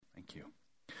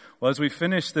Well, as we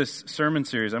finish this sermon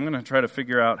series, I'm going to try to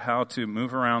figure out how to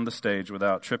move around the stage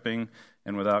without tripping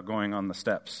and without going on the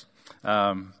steps.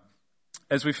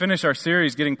 As we finish our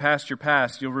series, Getting Past Your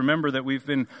Past, you'll remember that we've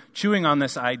been chewing on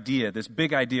this idea, this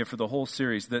big idea for the whole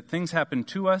series, that things happen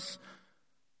to us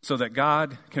so that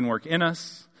God can work in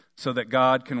us, so that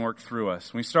God can work through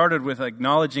us. We started with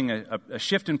acknowledging a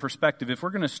shift in perspective. If we're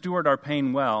going to steward our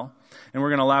pain well, and we're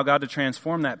going to allow God to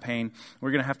transform that pain,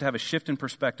 we're going to have a shift in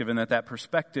perspective, and that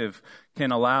perspective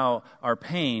can allow our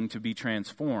pain to be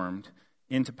transformed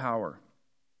into power.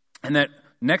 And that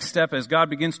next step as God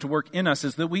begins to work in us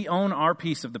is that we own our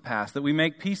piece of the past, that we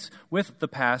make peace with the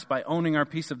past by owning our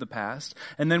piece of the past.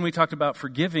 And then we talked about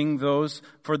forgiving those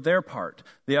for their part,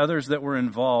 the others that were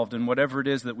involved in whatever it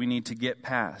is that we need to get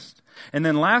past. And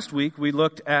then last week we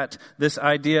looked at this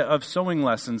idea of sowing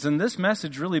lessons. And this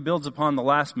message really builds upon the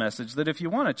last message that if you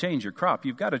want to change your crop,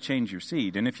 you've got to change your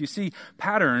seed. And if you see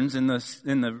patterns in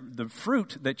the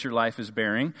fruit that your life is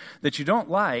bearing that you don't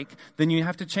like, then you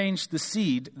have to change the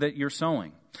seed that you're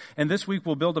sowing. And this week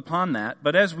we'll build upon that.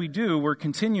 But as we do, we're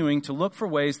continuing to look for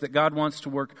ways that God wants to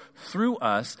work through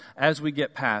us as we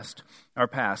get past our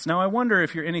past. Now, I wonder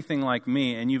if you're anything like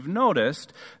me and you've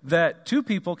noticed that two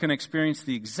people can experience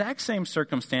the exact same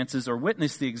circumstances or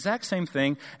witness the exact same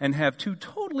thing and have two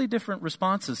totally different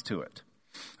responses to it.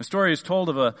 A story is told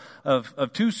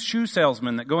of two shoe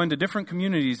salesmen that go into different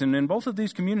communities, and in both of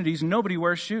these communities, nobody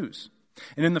wears shoes.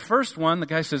 And in the first one, the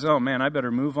guy says, "Oh man, I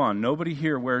better move on. Nobody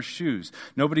here wears shoes.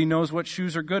 Nobody knows what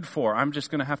shoes are good for. I'm just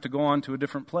going to have to go on to a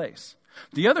different place."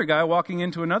 The other guy walking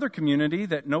into another community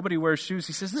that nobody wears shoes,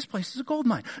 he says, "This place is a gold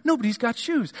mine. Nobody's got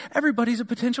shoes. Everybody's a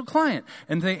potential client."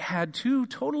 And they had two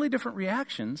totally different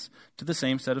reactions to the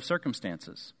same set of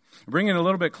circumstances. Bringing it a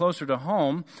little bit closer to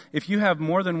home, if you have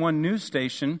more than one news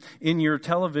station in your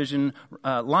television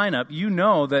lineup, you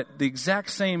know that the exact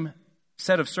same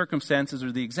set of circumstances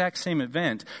or the exact same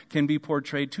event can be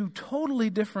portrayed two totally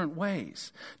different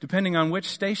ways, depending on which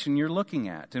station you're looking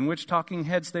at and which talking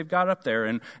heads they've got up there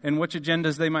and which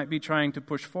agendas they might be trying to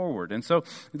push forward. And so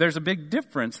there's a big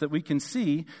difference that we can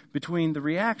see between the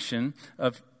reaction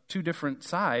of two different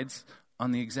sides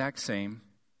on the exact same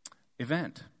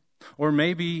event. Or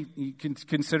maybe you can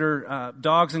consider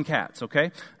dogs and cats,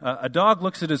 okay? A dog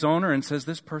looks at his owner and says,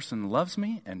 "This person loves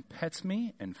me and pets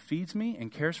me and feeds me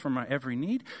and cares for my every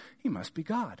need. He must be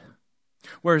God."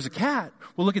 Whereas a cat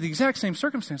will look at the exact same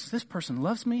circumstances. "This person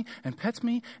loves me and pets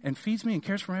me and feeds me and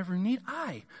cares for my every need.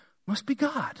 I must be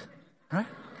God," right?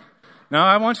 Now,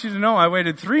 I want you to know I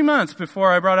waited 3 months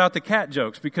before I brought out the cat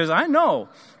jokes because I know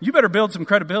you better build some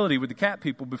credibility with the cat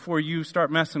people before you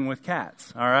start messing with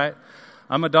cats, all right?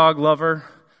 I'm a dog lover.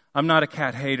 I'm not a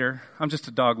cat hater. I'm just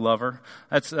a dog lover.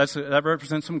 That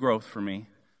represents some growth for me.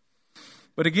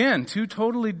 But again, two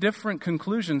totally different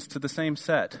conclusions to the same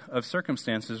set of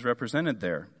circumstances represented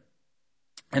there.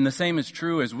 And the same is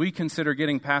true as we consider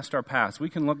getting past our past. We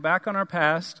can look back on our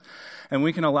past and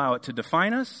we can allow it to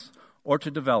define us or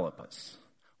to develop us.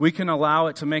 We can allow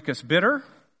it to make us bitter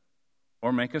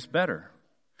or make us better.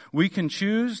 We can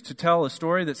choose to tell a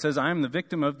story that says I'm the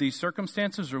victim of these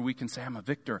circumstances, or we can say I'm a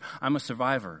victor, I'm a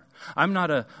survivor. I'm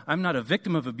not a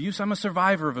victim of abuse, I'm a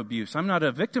survivor of abuse. I'm not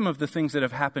a victim of the things that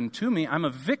have happened to me. I'm a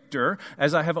victor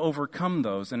as I have overcome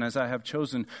those and as I have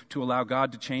chosen to allow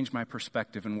God to change my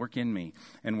perspective and work in me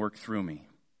and work through me.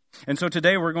 And so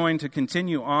today we're going to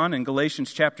continue on in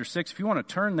Galatians chapter 6. If you want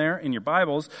to turn there in your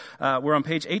Bibles, we're on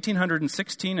page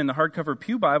 1816 in the hardcover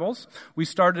Pew Bibles. We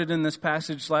started in this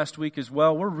passage last week as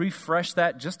well. We'll refresh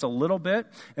that just a little bit,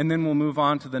 and then we'll move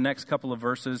on to the next couple of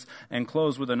verses and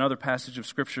close with another passage of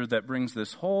Scripture that brings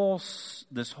this whole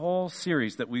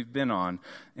series that we've been on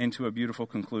into a beautiful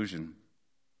conclusion.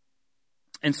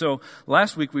 And so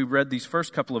last week we read these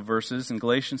first couple of verses in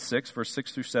Galatians 6, verse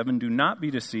 6 through 7. "Do not be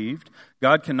deceived.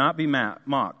 God cannot be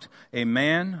mocked. A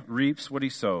man reaps what he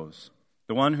sows.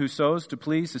 The one who sows to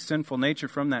please his sinful nature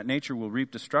from that nature will reap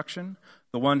destruction.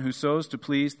 The one who sows to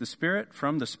please the Spirit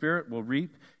from the Spirit will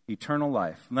reap eternal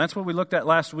life." And that's what we looked at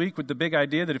last week with the big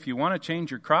idea that if you want to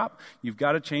change your crop, you've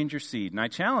got to change your seed. And I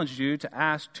challenged you to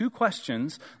ask two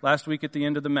questions last week at the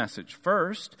end of the message.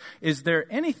 First, is there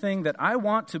anything that I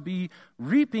want to be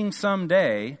reaping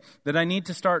someday that I need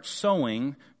to start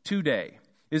sowing today?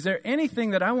 Is there anything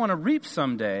that I want to reap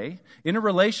someday in a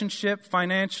relationship,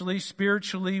 financially,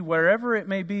 spiritually, wherever it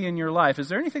may be in your life? Is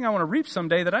there anything I want to reap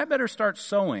someday that I better start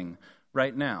sowing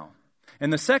right now?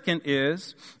 And the second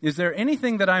is there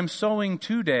anything that I'm sowing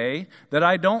today that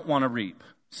I don't want to reap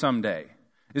someday?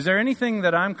 Is there anything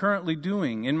that I'm currently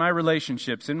doing in my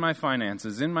relationships, in my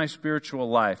finances, in my spiritual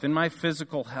life, in my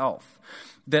physical health,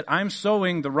 that I'm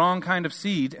sowing the wrong kind of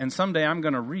seed, and someday I'm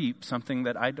going to reap something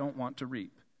that I don't want to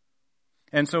reap.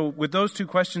 And so with those two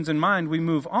questions in mind, we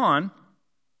move on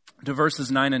to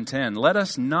verses 9 and 10. Let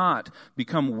us not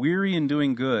become weary in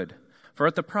doing good, for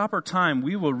at the proper time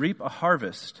we will reap a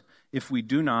harvest if we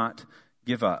do not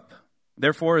give up.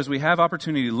 Therefore, as we have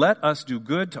opportunity, let us do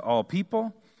good to all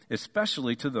people,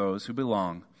 especially to those who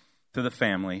belong to the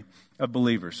family of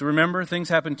believers. So remember, things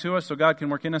happen to us so God can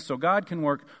work in us, so God can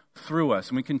work through us.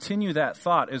 And we continue that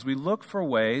thought as we look for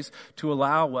ways to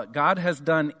allow what God has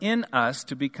done in us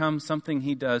to become something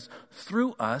He does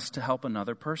through us to help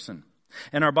another person.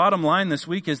 And our bottom line this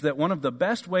week is that one of the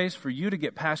best ways for you to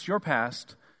get past your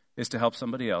past is to help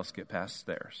somebody else get past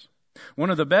theirs. One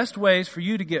of the best ways for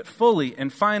you to get fully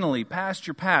and finally past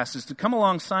your past is to come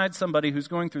alongside somebody who's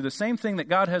going through the same thing that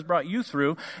God has brought you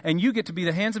through, and you get to be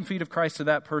the hands and feet of Christ to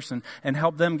that person and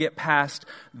help them get past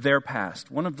their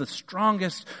past. One of the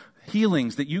strongest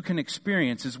healings that you can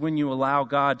experience is when you allow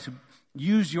God to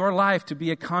use your life to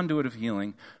be a conduit of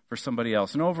healing for somebody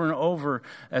else. And over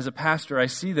as a pastor, I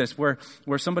see this where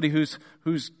somebody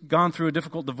who's gone through a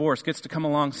difficult divorce gets to come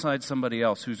alongside somebody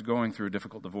else who's going through a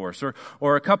difficult divorce.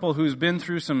 Or a couple who's been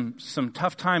through some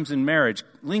tough times in marriage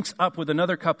links up with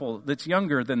another couple that's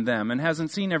younger than them and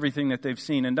hasn't seen everything that they've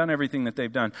seen and done everything that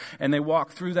they've done. And they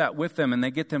walk through that with them and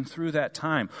they get them through that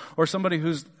time. Or somebody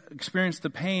who's experienced the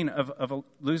pain of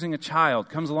losing a child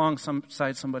comes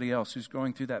alongside somebody else who's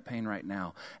going through that pain right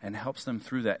now and helps them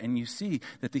through that. And you see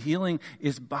that the healing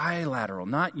is bilateral,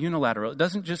 not unilateral. It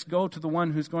doesn't just go to the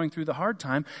one who's going through the hard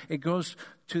time. It goes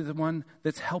to the one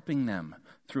that's helping them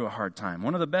through a hard time.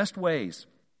 One of the best ways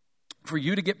for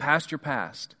you to get past your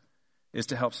past is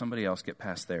to help somebody else get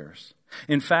past theirs.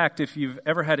 In fact, if you've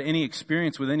ever had any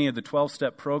experience with any of the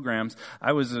 12-step programs,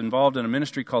 I was involved in a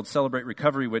ministry called Celebrate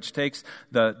Recovery, which takes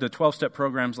the 12-step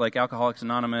programs like Alcoholics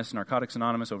Anonymous, Narcotics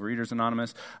Anonymous, Overeaters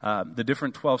Anonymous, the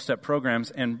different 12-step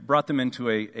programs, and brought them into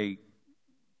a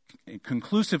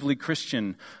conclusively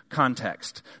Christian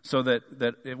context, so that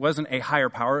it wasn't a higher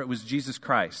power, it was Jesus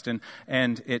Christ.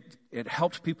 And it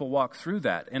helped people walk through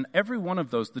that. And every one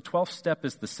of those, the 12th step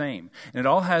is the same. And it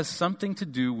all has something to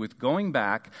do with going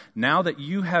back. Now that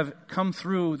you have come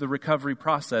through the recovery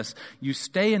process, you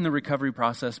stay in the recovery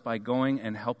process by going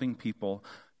and helping people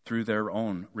through their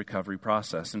own recovery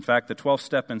process. In fact, the 12th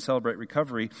step in Celebrate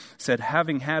Recovery said,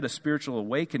 having had a spiritual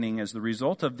awakening as the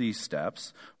result of these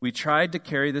steps, we tried to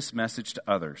carry this message to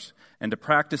others and to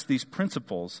practice these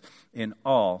principles in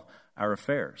all our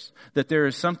affairs. That there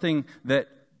is something that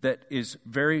is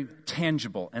very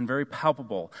tangible and very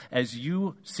palpable as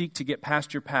you seek to get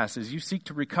past your past, as you seek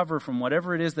to recover from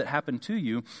whatever it is that happened to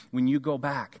you, when you go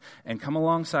back and come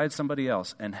alongside somebody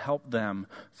else and help them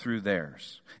through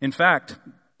theirs. In fact,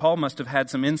 Paul must have had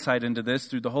some insight into this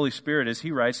through the Holy Spirit, as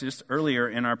he writes just earlier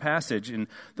in our passage. In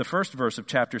the first verse of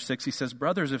chapter 6, he says,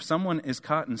 brothers, if someone is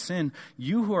caught in sin,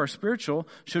 you who are spiritual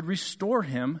should restore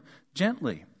him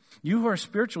gently. You who are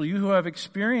spiritual, you who have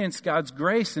experienced God's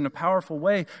grace in a powerful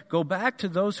way, go back to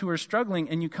those who are struggling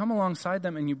and you come alongside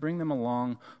them and you bring them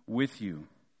along with you.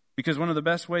 Because one of the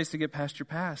best ways to get past your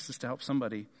past is to help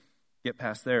somebody get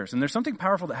past theirs. And there's something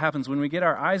powerful that happens when we get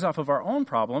our eyes off of our own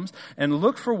problems and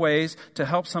look for ways to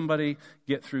help somebody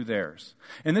get through theirs.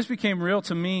 And this became real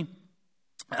to me.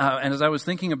 And as I was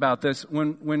thinking about this,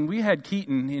 when we had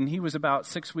Keaton and he was about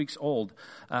 6 weeks old,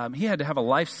 he had to have a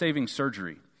life-saving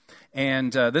surgery.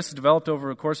 And this developed over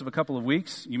the course of a couple of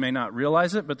weeks. You may not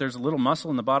realize it, but there's a little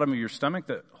muscle in the bottom of your stomach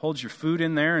that holds your food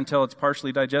in there until it's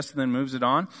partially digested and then moves it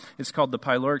on. It's called the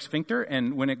pyloric sphincter,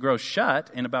 and when it grows shut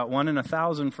in about 1 in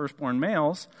 1,000 firstborn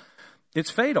males, it's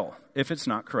fatal if it's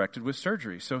not corrected with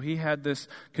surgery. So he had this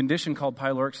condition called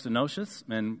pyloric stenosis,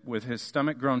 and with his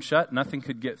stomach grown shut, nothing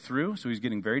could get through, so he's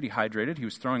getting very dehydrated. He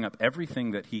was throwing up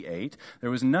everything that he ate. There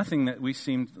was nothing that we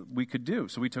could do.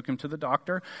 So we took him to the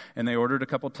doctor, and they ordered a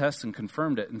couple tests and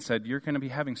confirmed it and said, you're going to be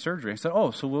having surgery. I said,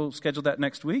 oh, so we'll schedule that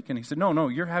next week? And he said, no,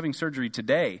 you're having surgery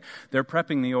today. They're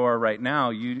prepping the OR right now.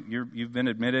 You've been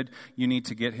admitted. You need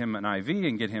to get him an IV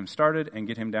and get him started and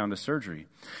get him down to surgery.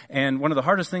 And one of the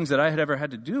hardest things that I had ever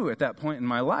had to do at that point in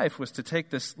my life was to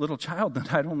take this little child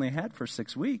that I'd only had for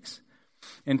 6 weeks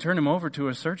and turn him over to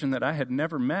a surgeon that I had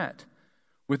never met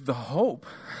with the hope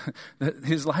that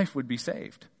his life would be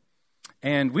saved.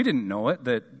 And we didn't know it,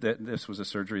 that this was a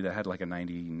surgery that had like a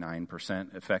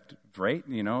 99% effective rate.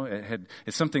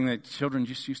 It's something that children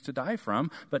just used to die from.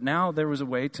 But now there was a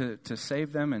way to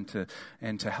save them and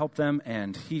to help them.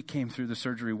 And he came through the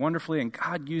surgery wonderfully. And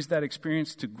God used that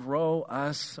experience to grow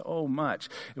us so much.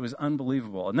 It was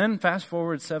unbelievable. And then fast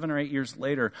forward 7 or 8 years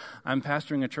later, I'm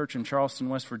pastoring a church in Charleston,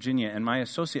 West Virginia. And my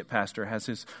associate pastor has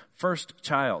his first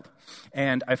child.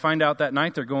 And I find out that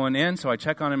night they're going in. So I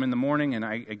check on him in the morning and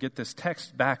I get this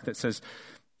text back that says,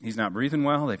 he's not breathing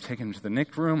well. They've taken him to the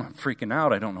NICU room. I'm freaking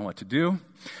out. I don't know what to do.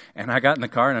 And I got in the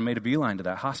car and I made a beeline to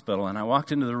that hospital. And I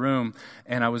walked into the room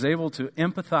and I was able to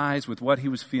empathize with what he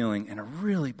was feeling in a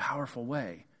really powerful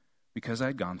way because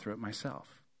I'd gone through it myself.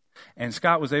 And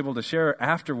Scott was able to share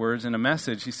afterwards in a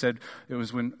message. He said it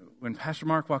was when Pastor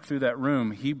Mark walked through that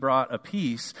room, he brought a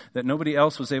peace that nobody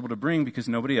else was able to bring because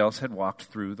nobody else had walked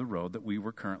through the road that we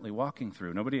were currently walking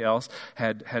through. Nobody else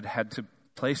had to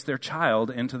place their child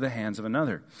into the hands of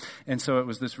another. And so it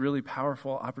was this really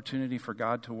powerful opportunity for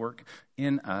God to work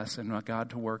in us and God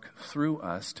to work through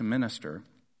us to minister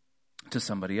to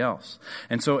somebody else.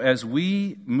 And so as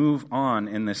we move on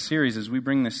in this series, as we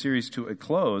bring this series to a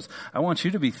close, I want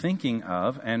you to be thinking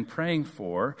of and praying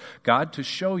for God to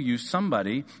show you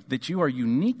somebody that you are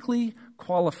uniquely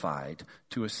qualified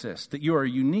to assist, that you are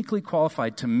uniquely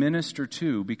qualified to minister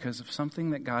to because of something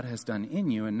that God has done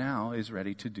in you and now is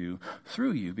ready to do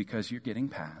through you because you're getting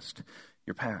past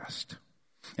your past.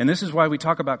 And this is why we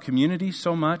talk about community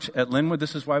so much at Linwood.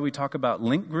 This is why we talk about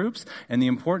link groups and the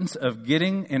importance of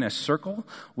getting in a circle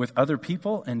with other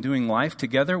people and doing life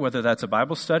together, whether that's a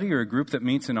Bible study or a group that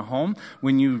meets in a home.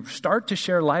 When you start to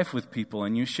share life with people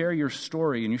and you share your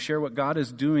story and you share what God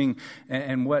is doing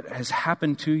and what has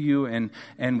happened to you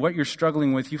and what you're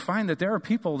struggling with, you find that there are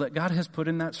people that God has put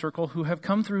in that circle who have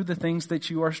come through the things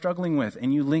that you are struggling with,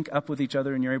 and you link up with each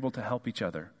other and you're able to help each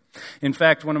other. In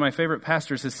fact, one of my favorite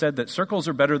pastors has said that circles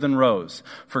are better than rows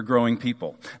for growing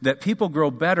people. That people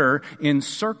grow better in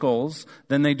circles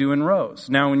than they do in rows.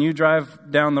 Now, when you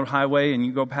drive down the highway and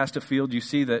you go past a field, you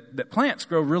see that plants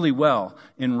grow really well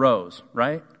in rows,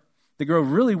 right? They grow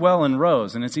really well in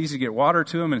rows, and it's easy to get water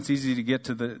to them, and it's easy to get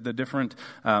to the different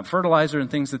fertilizer and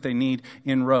things that they need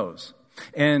in rows.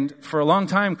 And for a long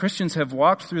time, Christians have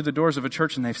walked through the doors of a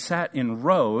church and they've sat in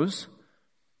rows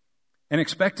and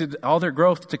expected all their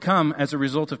growth to come as a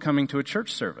result of coming to a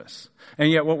church service. And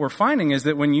yet what we're finding is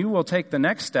that when you will take the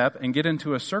next step and get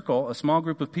into a circle, a small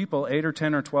group of people, 8 or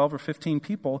 10 or 12 or 15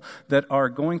 people that are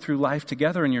going through life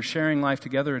together and you're sharing life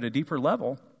together at a deeper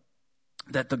level,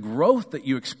 that the growth that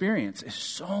you experience is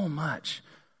so much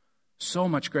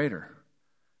greater.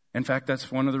 In fact,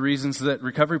 that's one of the reasons that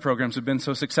recovery programs have been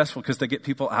so successful, because they get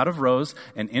people out of rows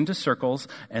and into circles,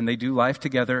 and they do life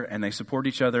together, and they support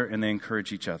each other, and they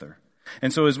encourage each other.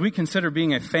 And so as we consider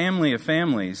being a family of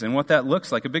families and what that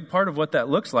looks like, a big part of what that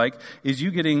looks like is you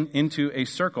getting into a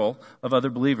circle of other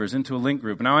believers, into a link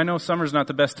group. Now, I know summer's not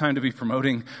the best time to be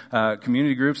promoting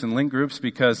community groups and link groups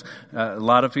because a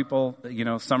lot of people,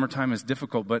 summertime is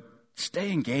difficult, but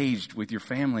stay engaged with your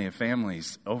family of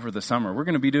families over the summer. We're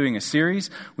going to be doing a series.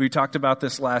 We talked about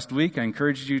this last week. I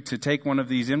encourage you to take one of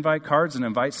these invite cards and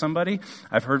invite somebody.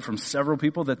 I've heard from several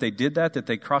people that they did that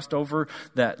they crossed over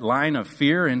that line of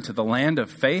fear into the land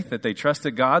of faith, that they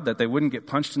trusted God, that they wouldn't get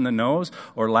punched in the nose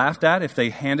or laughed at if they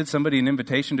handed somebody an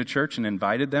invitation to church and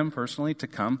invited them personally to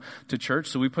come to church.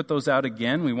 So we put those out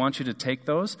again. We want you to take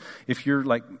those. If you're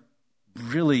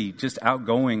really just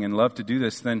outgoing and love to do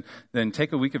this, then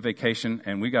take a week of vacation,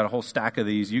 and we got a whole stack of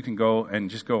these. You can go and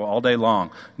just go all day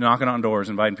long, knocking on doors,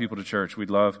 inviting people to church. We'd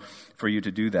love for you to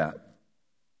do that.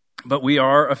 But we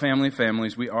are a family of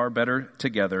families. We are better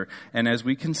together. And as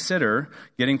we consider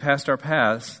getting past our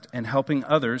past and helping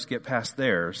others get past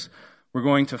theirs, we're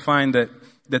going to find that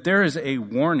there is a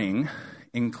warning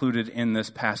included in this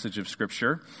passage of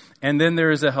Scripture, and then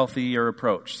there is a healthier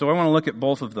approach. So I want to look at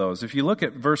both of those. If you look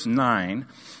at verse 9,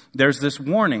 there's this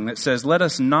warning that says, "Let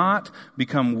us not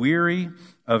become weary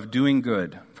of doing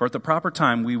good, for at the proper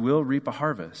time we will reap a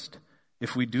harvest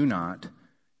if we do not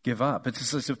give up."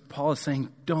 It's as if Paul is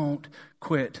saying, don't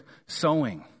quit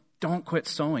sowing. Don't quit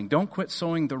sowing. Don't quit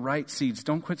sowing the right seeds.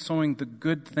 Don't quit sowing the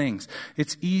good things.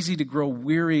 It's easy to grow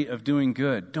weary of doing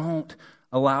good. Don't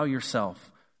allow yourself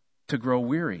to grow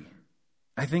weary.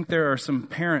 I think there are some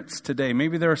parents today,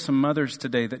 maybe there are some mothers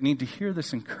today that need to hear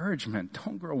this encouragement.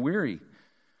 Don't grow weary.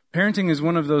 Parenting is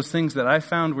one of those things that I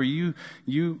found where you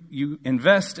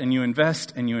invest and you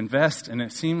invest and you invest, and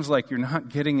it seems like you're not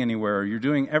getting anywhere, or you're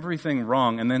doing everything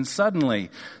wrong, and then suddenly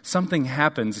something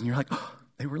happens and you're like, oh,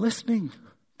 they were listening.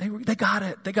 They got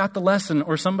it. They got the lesson.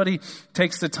 Or somebody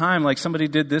takes the time, like somebody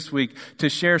did this week, to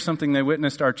share something they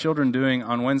witnessed our children doing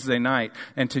on Wednesday night,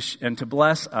 and to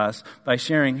bless us by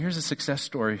sharing, here's a success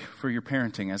story for your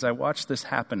parenting. As I watched this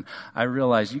happen, I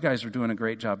realized you guys are doing a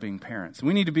great job being parents.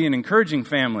 We need to be an encouraging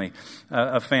family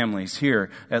of families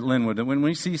here at Linwood. That when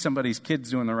we see somebody's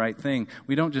kids doing the right thing,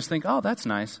 we don't just think, oh, that's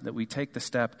nice, that we take the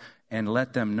step and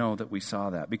let them know that we saw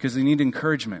that. Because they need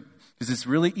encouragement. Because it's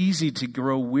really easy to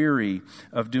grow weary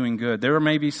of doing good. There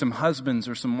may be some husbands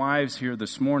or some wives here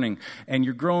this morning, and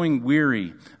you're growing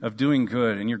weary of doing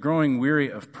good, and you're growing weary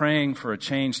of praying for a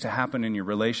change to happen in your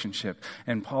relationship.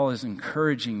 And Paul is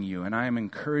encouraging you, and I am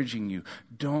encouraging you,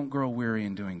 don't grow weary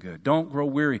in doing good. Don't grow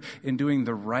weary in doing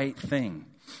the right thing.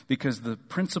 Because the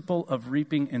principle of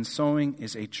reaping and sowing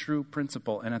is a true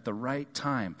principle, and at the right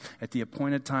time, at the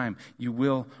appointed time, you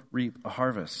will reap a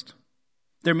harvest.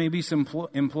 There may be some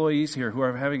employees here who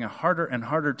are having a harder and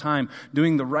harder time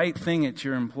doing the right thing at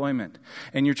your employment.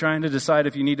 And you're trying to decide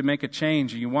if you need to make a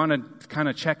change, or you want to kind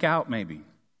of check out maybe.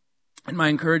 And my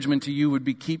encouragement to you would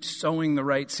be keep sowing the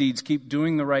right seeds, keep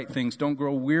doing the right things. Don't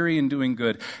grow weary in doing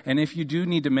good. And if you do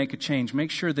need to make a change, make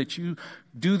sure that you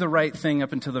do the right thing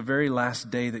up until the very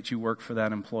last day that you work for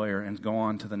that employer and go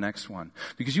on to the next one.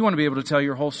 Because you want to be able to tell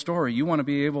your whole story. You want to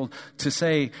be able to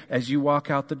say as you walk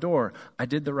out the door, I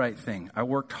did the right thing. I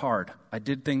worked hard. I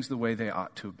did things the way they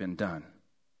ought to have been done.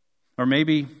 Or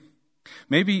maybe,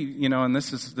 and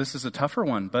this is a tougher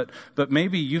one, but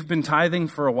maybe you've been tithing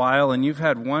for a while and you've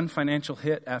had one financial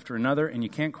hit after another and you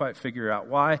can't quite figure out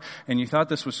why, and you thought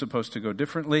this was supposed to go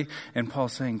differently. And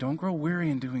Paul's saying, don't grow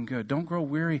weary in doing good. Don't grow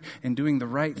weary in doing the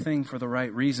right thing for the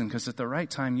right reason, because at the right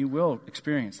time you will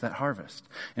experience that harvest.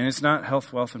 And it's not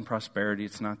health, wealth, and prosperity.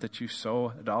 It's not that you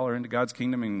sow $1 into God's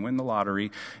kingdom and win the lottery.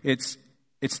 It's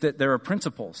that there are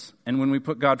principles, and when we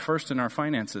put God first in our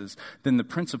finances, then the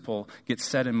principle gets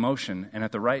set in motion, and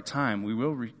at the right time, we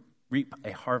will reap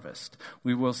a harvest.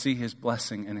 We will see His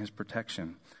blessing and His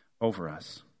protection over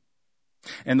us.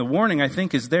 And the warning, I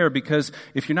think, is there because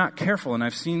if you're not careful, and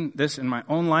I've seen this in my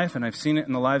own life, and I've seen it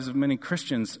in the lives of many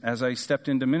Christians as I stepped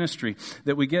into ministry,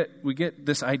 that we get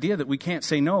this idea that we can't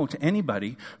say no to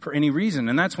anybody for any reason.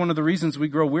 And that's one of the reasons we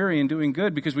grow weary in doing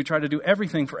good, because we try to do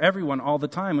everything for everyone all the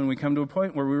time, and we come to a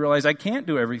point where we realize I can't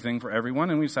do everything for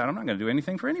everyone, and we decide I'm not going to do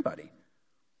anything for anybody.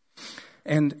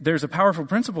 And there's a powerful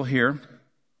principle here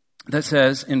that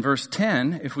says in verse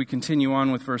 10, if we continue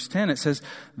on with verse 10, it says,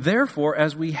 therefore,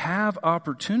 as we have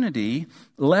opportunity,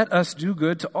 let us do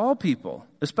good to all people,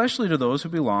 especially to those who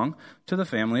belong to the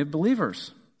family of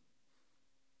believers.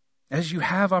 As you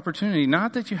have opportunity,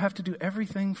 not that you have to do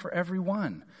everything for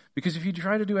everyone. Because if you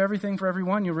try to do everything for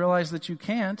everyone, you'll realize that you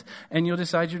can't, and you'll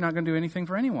decide you're not going to do anything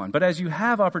for anyone. But as you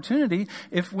have opportunity,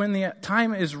 if when the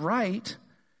time is right,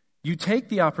 you take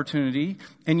the opportunity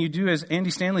and you do, as Andy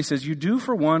Stanley says, you do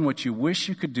for one what you wish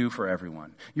you could do for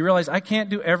everyone. You realize I can't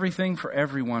do everything for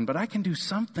everyone, but I can do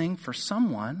something for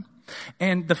someone.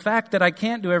 And the fact that I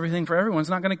can't do everything for everyone is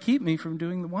not going to keep me from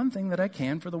doing the one thing that I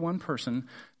can for the one person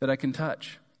that I can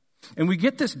touch. And we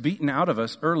get this beaten out of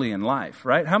us early in life,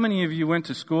 right? How many of you went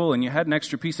to school and you had an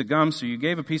extra piece of gum, so you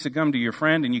gave a piece of gum to your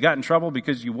friend and you got in trouble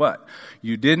because you what?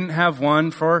 You didn't have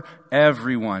one for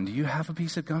everyone. Do you have a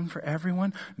piece of gum for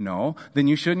everyone? No. Then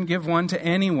you shouldn't give one to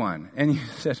anyone. And you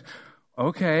said,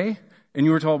 okay. And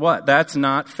you were told what? That's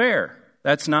not fair.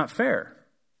 That's not fair.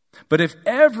 But if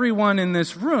everyone in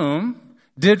this room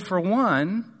did for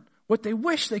one what they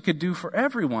wish they could do for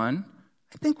everyone,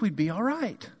 I think we'd be all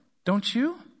right. Don't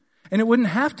you? And it wouldn't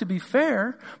have to be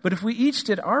fair, but if we each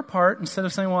did our part, instead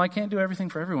of saying, well, I can't do everything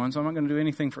for everyone, so I'm not going to do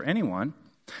anything for anyone,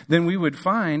 then we would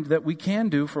find that we can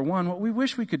do for one what we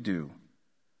wish we could do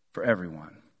for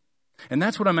everyone. And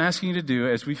that's what I'm asking you to do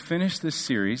as we finish this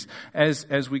series,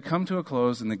 as we come to a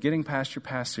close in the Getting Past Your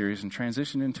Past series and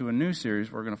transition into a new series.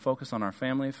 We're going to focus on our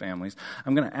family of families.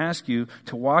 I'm going to ask you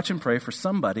to watch and pray for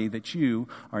somebody that you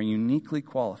are uniquely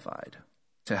qualified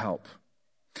to help.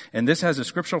 And this has a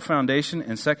scriptural foundation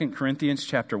in 2 Corinthians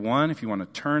chapter 1. If you want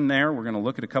to turn there, we're going to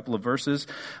look at a couple of verses.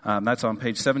 That's on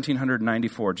page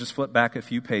 1794. Just flip back a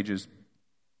few pages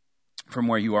from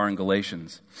where you are in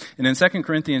Galatians. And in 2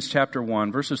 Corinthians chapter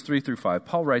 1, verses 3 through 5,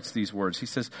 Paul writes these words. He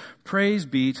says, praise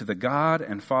be to the God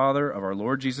and Father of our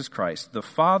Lord Jesus Christ, the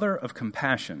Father of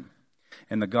compassion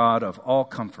and the God of all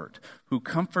comfort, who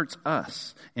comforts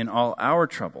us in all our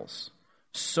troubles,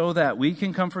 so that we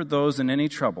can comfort those in any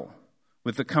trouble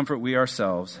with the comfort we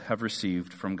ourselves have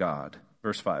received from God.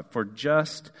 Verse 5, for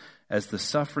just as the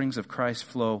sufferings of Christ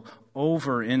flow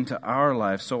over into our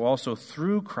lives, so also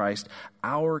through Christ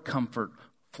our comfort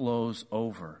flows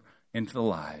over into the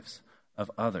lives of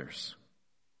others.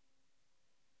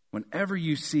 Whenever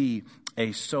you see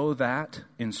a "so that"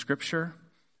 in Scripture,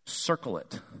 circle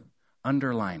it,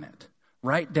 underline it.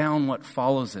 Write down what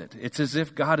follows it. It's as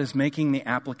if God is making the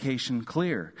application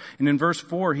clear. And in verse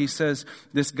 4, he says,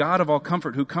 this God of all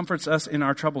comfort who comforts us in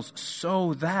our troubles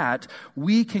so that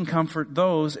we can comfort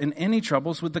those in any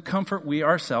troubles with the comfort we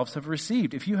ourselves have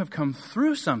received. If you have come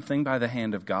through something by the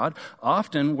hand of God,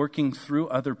 often working through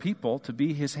other people to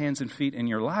be his hands and feet in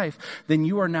your life, then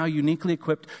you are now uniquely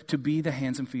equipped to be the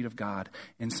hands and feet of God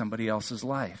in somebody else's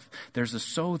life. There's a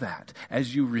 "so that"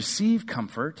 as you receive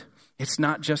comfort, it's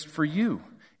not just for you.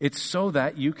 It's so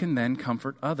that you can then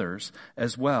comfort others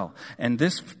as well. And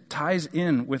this ties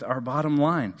in with our bottom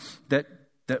line, that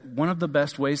one of the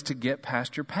best ways to get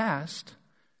past your past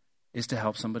is to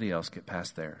help somebody else get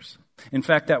past theirs. In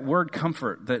fact, that word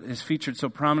comfort that is featured so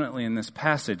prominently in this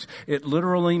passage, it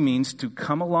literally means to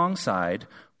come alongside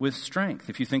with strength.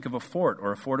 If you think of a fort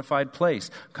or a fortified place,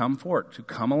 come fort, to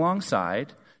come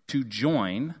alongside, to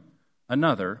join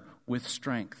another with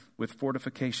strength, with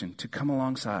fortification, to come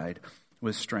alongside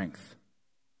with strength.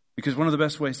 Because one of the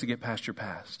best ways to get past your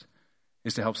past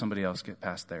is to help somebody else get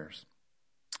past theirs.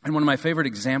 And one of my favorite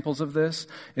examples of this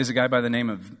is a guy by the name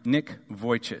of Nick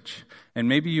Vujicic. And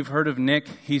maybe you've heard of Nick.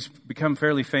 He's become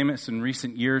fairly famous in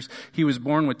recent years. He was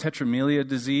born with tetraamelia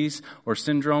disease or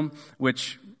syndrome,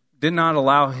 which did not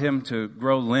allow him to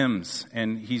grow limbs.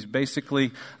 And he's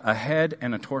basically a head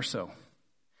and a torso.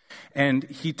 And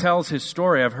he tells his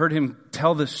story. I've heard him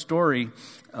tell this story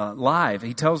live.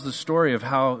 He tells the story of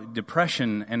how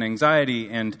depression and anxiety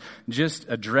and just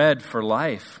a dread for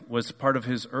life was part of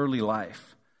his early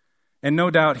life. And no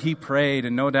doubt he prayed,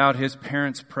 and no doubt his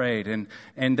parents prayed.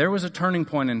 And there was a turning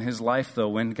point in his life, though,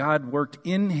 when God worked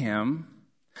in him,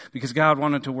 because God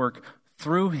wanted to work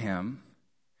through him.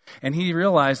 And he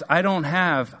realized, I don't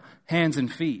have hands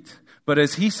and feet. But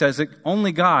as he says it,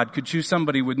 only God could choose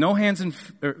somebody with no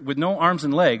arms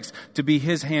and legs to be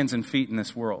his hands and feet in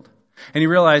this world. And he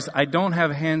realized, I don't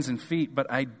have hands and feet,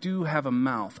 but I do have a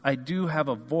mouth. I do have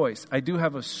a voice. I do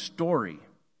have a story.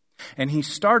 And he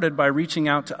started by reaching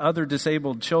out to other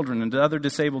disabled children and to other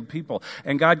disabled people.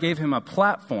 And God gave him a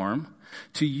platform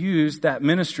to use that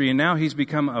ministry. And now he's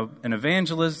become an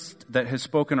evangelist that has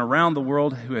spoken around the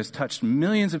world, who has touched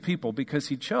millions of people because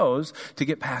he chose to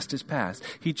get past his past.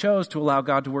 He chose to allow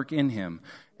God to work in him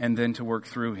and then to work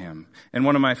through him. And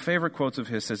one of my favorite quotes of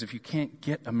his says, if you can't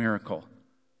get a miracle,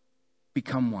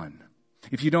 become one.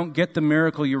 If you don't get the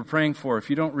miracle you were praying for, if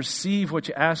you don't receive what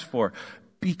you asked for,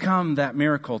 become that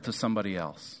miracle to somebody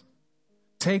else.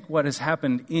 Take what has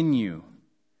happened in you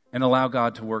and allow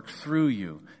God to work through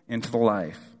you into the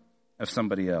life of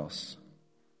somebody else.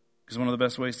 Because one of the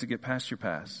best ways to get past your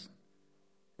past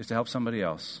is to help somebody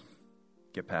else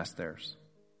get past theirs.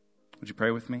 Would you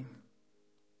pray with me?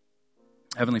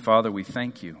 Heavenly Father, we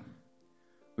thank you.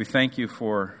 We thank you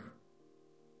for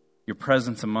your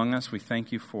presence among us. We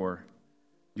thank you for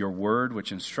your word,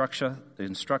 which instructs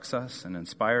us and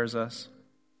inspires us.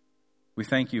 We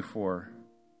thank you for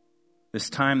this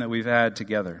time that we've had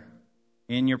together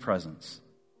in your presence.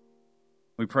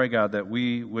 We pray, God, that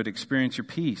we would experience your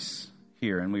peace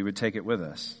here and we would take it with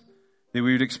us. That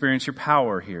we would experience your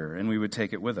power here and we would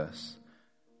take it with us.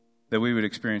 That we would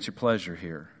experience your pleasure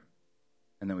here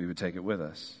and that we would take it with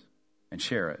us and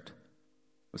share it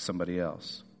with somebody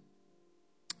else.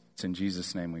 It's in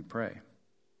Jesus' name we pray.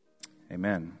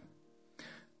 Amen.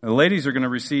 Now, the ladies are going to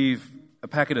receive a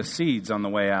packet of seeds on the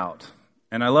way out.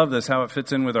 And I love this, how it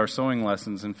fits in with our sewing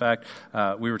lessons. In fact,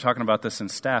 we were talking about this in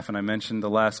staff, and I mentioned the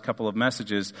last couple of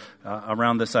messages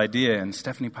around this idea. And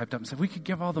Stephanie piped up and said, we could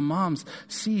give all the moms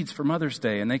seeds for Mother's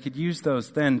Day, and they could use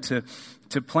those then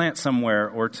to plant somewhere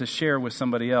or to share with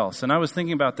somebody else. And I was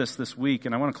thinking about this week,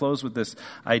 and I want to close with this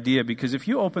idea, because if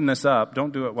you open this up,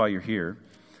 don't do it while you're here,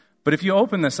 but if you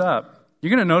open this up,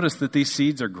 you're going to notice that these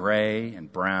seeds are gray and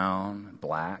brown and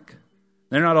black.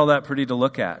 They're not all that pretty to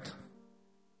look at.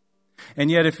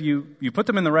 And yet if you put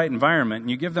them in the right environment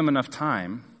and you give them enough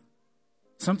time,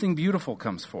 something beautiful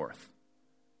comes forth.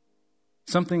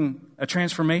 A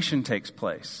transformation takes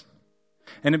place.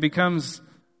 And it becomes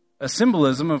a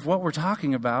symbolism of what we're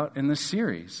talking about in this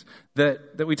series.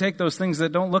 That we take those things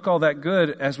that don't look all that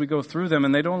good as we go through them,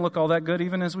 and they don't look all that good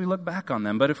even as we look back on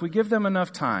them. But if we give them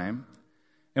enough time,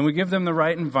 and we give them the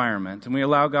right environment, and we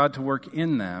allow God to work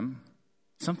in them,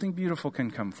 something beautiful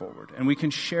can come forward, and we can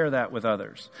share that with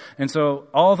others. And so,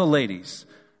 all the ladies,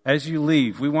 as you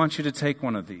leave, we want you to take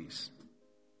one of these.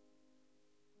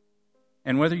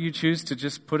 And whether you choose to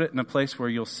just put it in a place where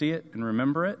you'll see it and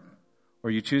remember it, or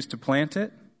you choose to plant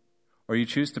it, or you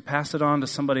choose to pass it on to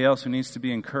somebody else who needs to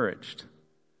be encouraged,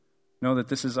 know that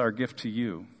this is our gift to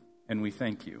you, and we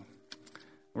thank you.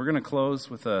 We're going to close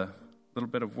with a little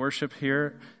bit of worship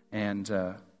here, and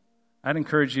I'd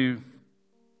encourage you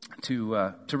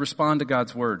to respond to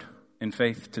God's word in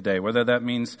faith today, whether that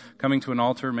means coming to an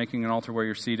altar, making an altar where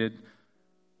you're seated,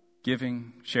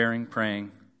 giving, sharing,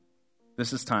 praying.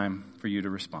 This is time for you to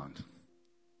respond.